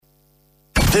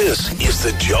This is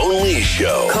the Joan Lee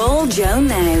Show. Call Joan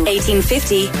now.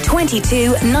 1850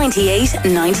 22 98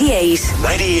 98.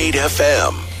 98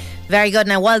 FM. Very good.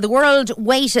 Now, while the world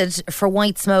waited for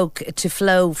white smoke to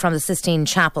flow from the Sistine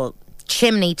Chapel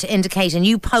chimney to indicate a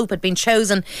new pope had been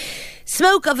chosen,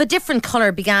 smoke of a different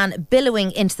colour began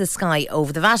billowing into the sky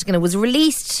over the Vatican. It was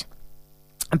released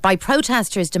by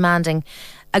protesters demanding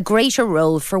a greater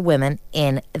role for women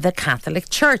in the Catholic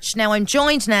Church. Now, I'm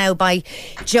joined now by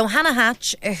Johanna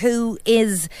Hatch, who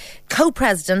is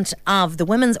co-president of the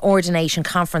Women's Ordination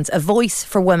Conference, a voice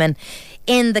for women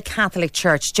in the Catholic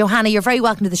Church. Johanna, you're very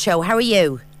welcome to the show. How are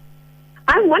you?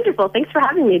 I'm wonderful. Thanks for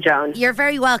having me, Joan. You're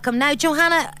very welcome. Now,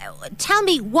 Johanna, tell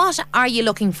me, what are you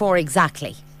looking for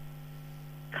exactly?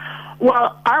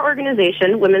 Well, our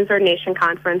organization, Women's Ordination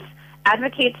Conference,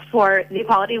 advocates for the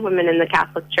equality of women in the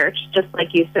Catholic Church, just like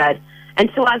you said.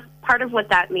 And to us, part of what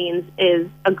that means is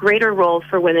a greater role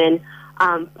for women,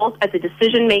 both at the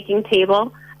decision-making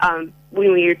table.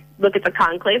 When we look at the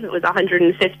Conclave, it was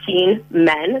 115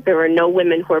 men. There were no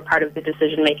women who were part of the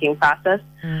decision-making process.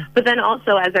 But then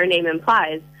also, as our name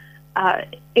implies,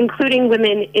 including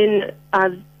women in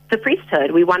the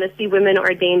priesthood. We want to see women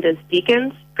ordained as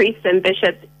deacons, priests, and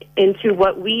bishops into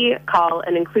what we call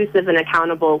an inclusive and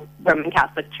accountable Roman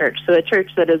Catholic Church. So a church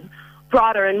that is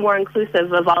broader and more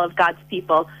inclusive of all of God's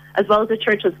people, as well as a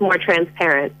church that's more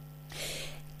transparent.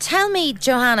 Tell me,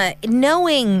 Johanna,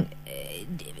 knowing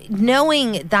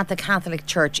that the Catholic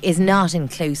Church is not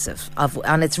inclusive of,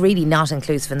 and it's really not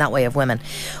inclusive in that way of women,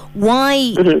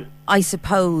 why, I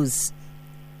suppose,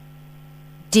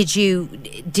 did you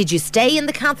stay in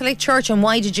the Catholic Church, and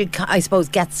why did you, I suppose,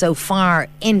 get so far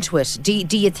into it?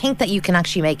 Do you think that you can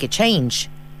actually make a change?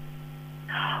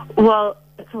 Well,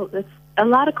 it's a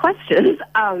lot of questions.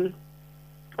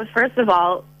 First of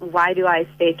all, why do I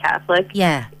stay Catholic?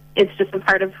 Yeah. It's just a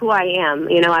part of who I am.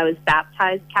 You know, I was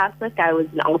baptized Catholic. I was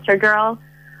an altar girl.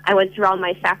 I went through all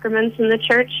my sacraments in the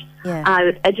church. Yeah. I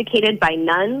was educated by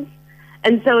nuns.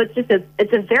 And so it's just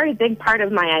it's a very big part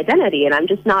of my identity, and I'm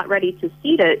just not ready to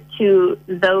cede it to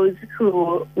those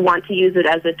who want to use it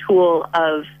as a tool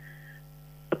of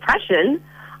oppression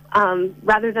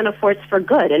rather than a force for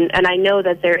good. And I know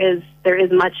that there is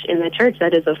much in the church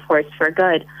that is a force for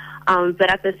good.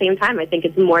 But at the same time, I think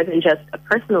it's more than just a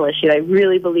personal issue. I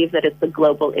really believe that it's a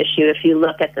global issue. If you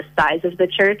look at the size of the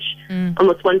church,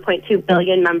 almost 1.2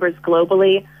 billion members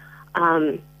globally,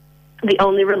 the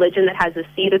only religion that has a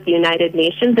seat at the United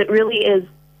Nations, it really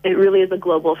is a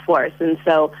global force. And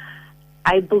so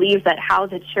I believe that how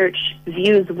the church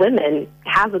views women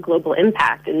has a global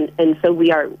impact. And so we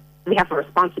have a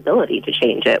responsibility to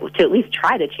change it, to at least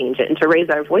try to change it and to raise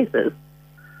our voices.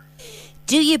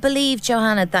 Do you believe,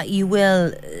 Johanna, that you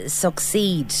will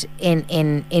succeed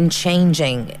in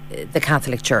changing the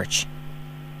Catholic Church?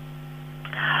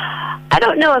 I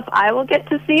don't know if I will get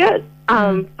to see it,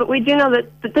 but we do know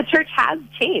that the church has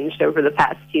changed over the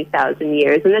past 2,000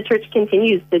 years, and the church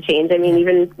continues to change. I mean,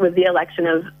 even with the election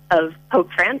of Pope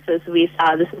Francis, we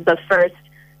saw this is the first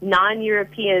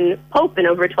non-European pope in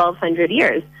over 1,200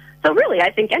 years. So really,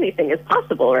 I think anything is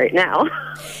possible right now.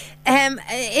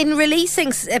 In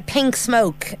releasing pink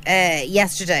smoke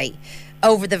yesterday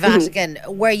over the Vatican,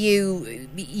 where you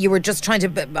were just trying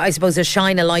to, I suppose,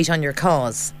 shine a light on your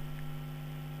cause.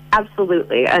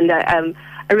 Absolutely, and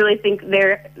I really think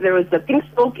there was the pink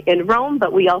smoke in Rome,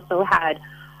 but we also had,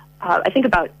 I think,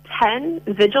 about 10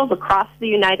 vigils across the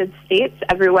United States,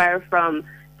 everywhere from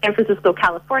San Francisco,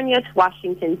 California, to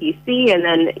Washington, D.C., and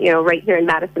then right here in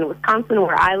Madison, Wisconsin,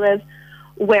 where I live,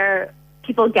 where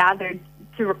people gathered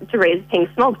to raise pink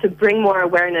smoke, to bring more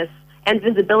awareness and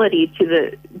visibility to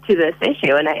this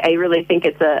issue. And I really think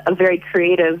it's a very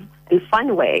creative and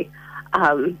fun way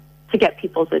to get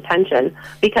people's attention,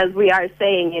 because we are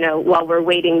saying, while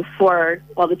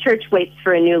the church waits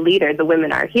for a new leader, the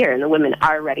women are here and the women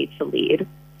are ready to lead.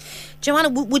 Johanna,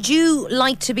 would you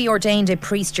like to be ordained a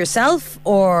priest yourself,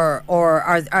 or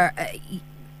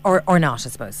not, I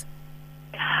suppose?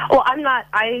 Well,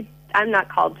 I'm not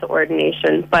called to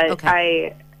ordination, but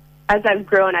okay. As I've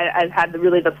grown, I've had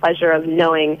the pleasure of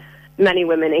knowing many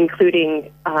women,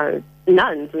 including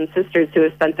nuns and sisters who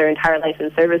have spent their entire life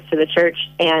in service to the church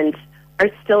and are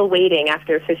still waiting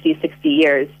after 50, 60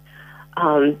 years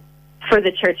for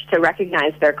the church to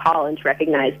recognize their call and to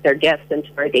recognize their gifts and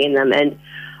to ordain them. And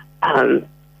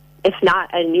it's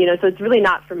not, so it's really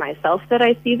not for myself that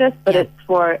I see this, but it's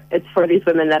for these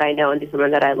women that I know and these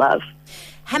women that I love.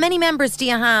 How many members do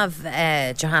you have,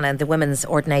 Johanna, in the Women's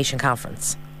Ordination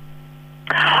Conference?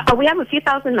 We have a few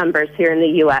thousand members here in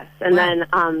the U.S., and then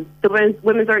the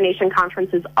Women's Ordination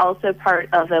Conference is also part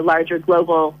of a larger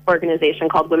global organization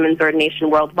called Women's Ordination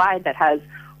Worldwide that has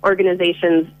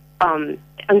organizations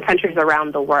in countries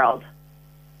around the world.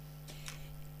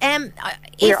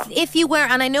 If you were,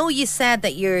 and I know you said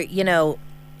that you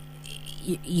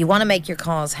want to make your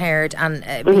cause heard,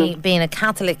 and being a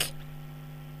Catholic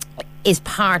is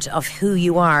part of who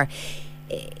you are.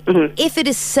 If it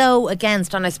is so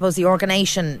against, and I suppose the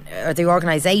organisation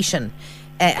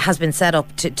has been set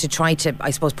up to try to,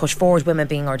 I suppose, push forward women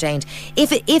being ordained.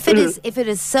 If it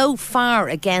is so far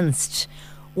against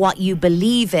what you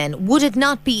believe in, would it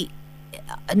not be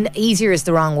easier is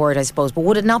the wrong word, I suppose, but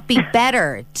would it not be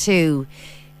better to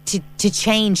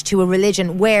change to a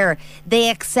religion where they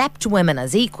accept women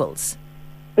as equals?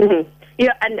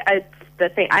 Yeah, and it's the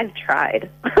thing. I've tried.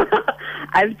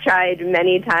 I've tried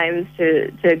many times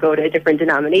to go to different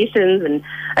denominations, and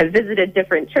I've visited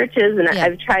different churches, and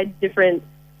I've tried different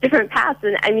paths.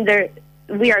 And I mean,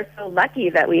 we are so lucky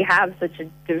that we have such a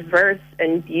diverse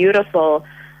and beautiful,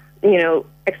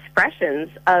 expressions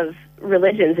of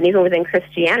religions, and even within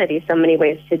Christianity, so many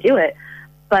ways to do it.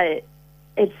 But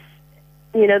it's,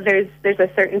 there's a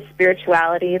certain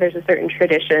spirituality, there's a certain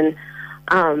tradition,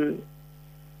 and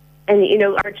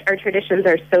our traditions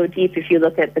are so deep. If you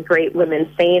look at the great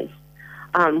women saints,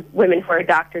 women who are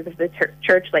doctors of the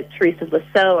church, like Teresa of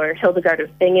Lisieux or Hildegard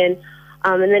of Bingen,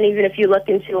 and then even if you look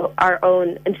into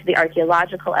the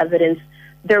archaeological evidence,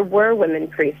 there were women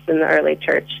priests in the early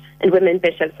church and women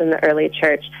bishops in the early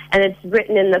church, and it's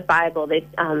written in the Bible.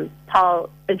 Paul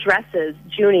addresses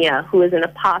Junia, who is an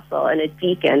apostle and a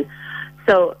deacon.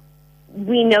 So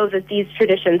we know that these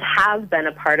traditions have been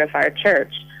a part of our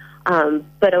church,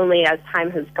 but only as time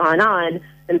has gone on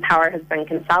and power has been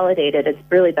consolidated, it's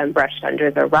really been brushed under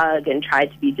the rug and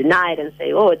tried to be denied and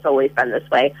say, oh, it's always been this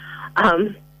way.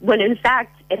 When in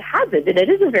fact it hasn't, and it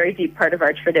is a very deep part of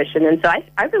our tradition. And so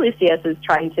I really see us as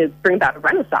trying to bring about a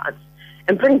renaissance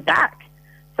and bring back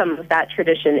some of that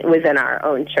tradition within our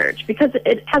own church, because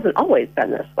it hasn't always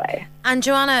been this way. And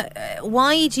Johanna,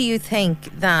 why do you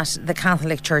think that the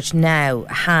Catholic Church now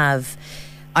have,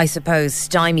 I suppose,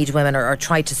 stymied women or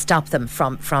tried to stop them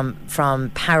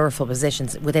from powerful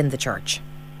positions within the church?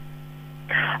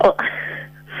 Well,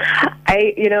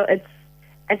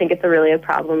 I think it's really a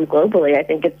problem globally. I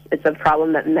think it's a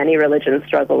problem that many religions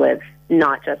struggle with,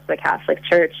 not just the Catholic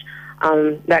Church.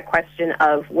 That question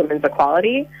of women's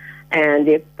equality and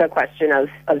the question of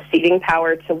ceding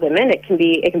power to women, it can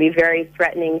be very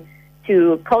threatening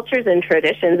to cultures and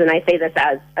traditions. And I say this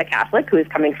as a Catholic who is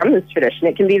coming from this tradition.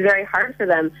 It can be very hard for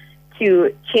them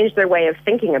to change their way of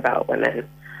thinking about women,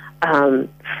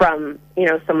 from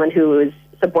someone who is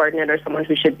subordinate or someone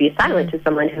who should be silent to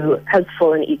someone who has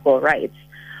full and equal rights.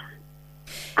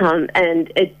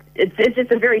 And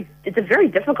it's a very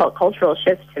difficult cultural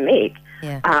shift to make.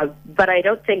 Yeah. But I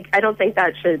don't think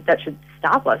that should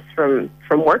stop us from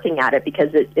working at it, because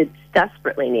it's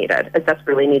desperately needed. It's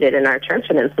desperately needed in our church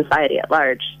and in society at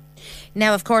large.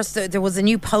 Now, of course, there was a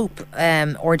new pope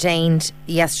ordained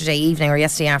yesterday evening or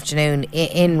yesterday afternoon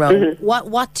in Rome. Mm-hmm.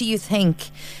 What do you think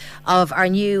of our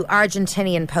new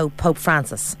Argentinian Pope, Pope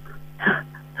Francis?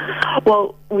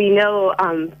 Well, we know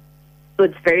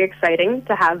it's very exciting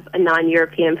to have a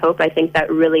non-European pope. I think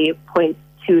that really points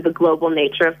to the global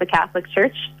nature of the Catholic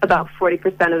Church. About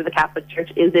 40% of the Catholic Church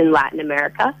is in Latin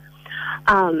America.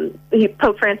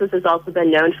 Pope Francis has also been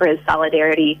known for his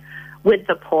solidarity with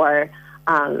the poor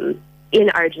in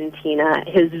Argentina,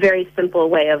 his very simple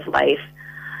way of life.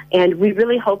 And we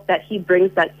really hope that he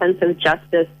brings that sense of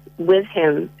justice with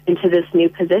him into this new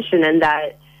position, and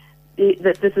that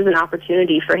this is an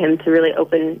opportunity for him to really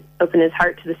open his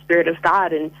heart to the Spirit of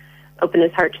God and open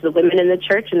his heart to the women in the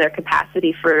church and their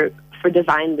capacity for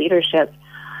divine leadership.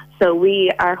 So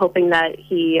we are hoping that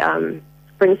he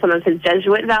brings some of his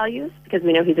Jesuit values, because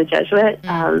we know he's a Jesuit,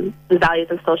 the values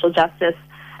of social justice,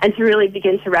 and to really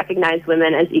begin to recognize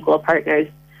women as equal partners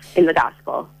in the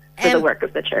gospel for the work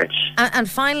of the church. And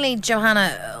finally,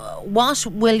 Johanna, what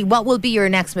will be your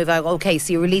next move? Okay,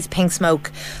 so you release Pink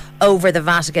Smoke over the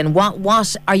Vatican.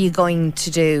 What are you going to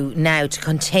do now to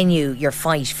continue your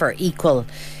fight for equal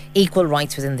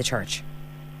rights within the church?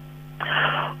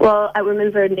 Well, at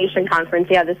Women's Ordination Conference,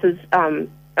 this is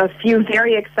a few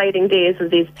very exciting days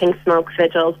of these Pink Smoke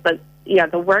vigils, but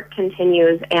the work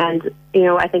continues, and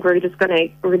I think we're just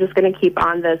gonna keep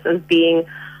on this of being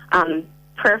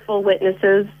prayerful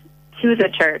witnesses to the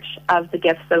church of the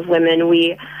gifts of women.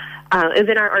 We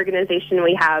within our organization,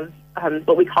 we have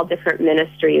what we call different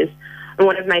ministries. And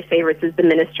one of my favorites is the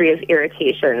Ministry of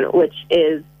Irritation, which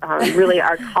is really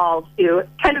our call to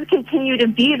kind of continue to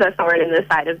be the thorn in the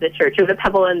side of the church, or the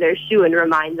pebble in their shoe, and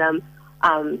remind them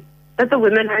that the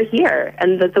women are here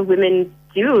and that the women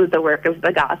do the work of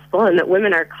the gospel, and that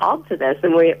women are called to this,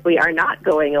 and we are not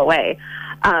going away.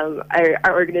 Our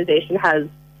organization has,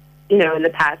 in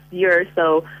the past year or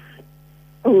so,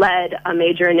 led a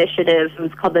major initiative. It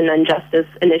was called the Nun Justice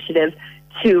Initiative,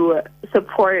 to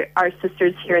support our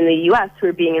sisters here in the U.S. who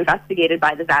are being investigated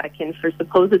by the Vatican for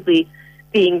supposedly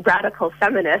being radical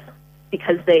feminists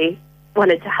because they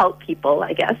wanted to help people,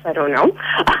 I guess. I don't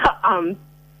know.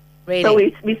 Really? So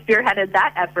we spearheaded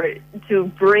that effort to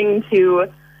bring to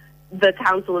the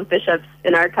Council of Bishops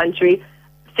in our country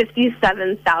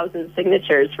 57,000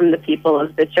 signatures from the people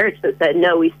of the church that said,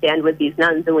 no, we stand with these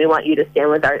nuns, and we want you to stand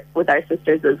with our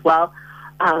sisters as well.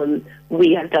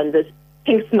 We have done this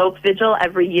Pink Smoke Vigil.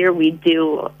 Every year we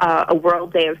do a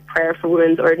World Day of Prayer for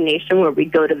Women's Ordination, where we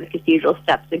go to the cathedral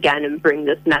steps again and bring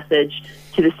this message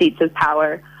to the seats of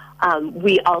power.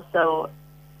 We also,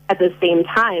 at the same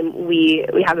time, we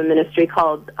have a ministry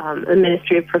called the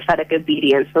Ministry of Prophetic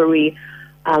Obedience, where we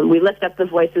lift up the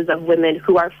voices of women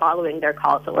who are following their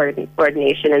call to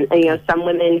ordination. And some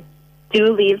women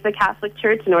do leave the Catholic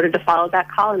Church in order to follow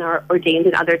that call and are ordained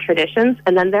in other traditions.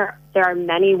 And then there are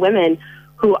many women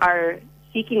who are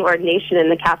seeking ordination in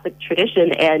the Catholic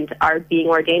tradition and are being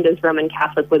ordained as Roman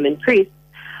Catholic women priests,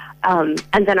 and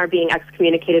then are being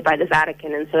excommunicated by the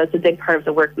Vatican. And so that's a big part of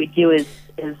the work we do is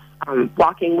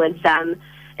walking with them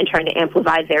and trying to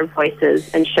amplify their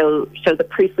voices and show the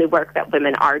priestly work that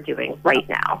women are doing right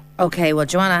now. Okay, well,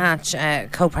 Johanna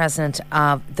Hatch, co-president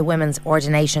of the Women's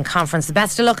Ordination Conference. The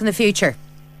best of luck in the future.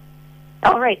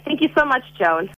 All right. Thank you so much, Joan.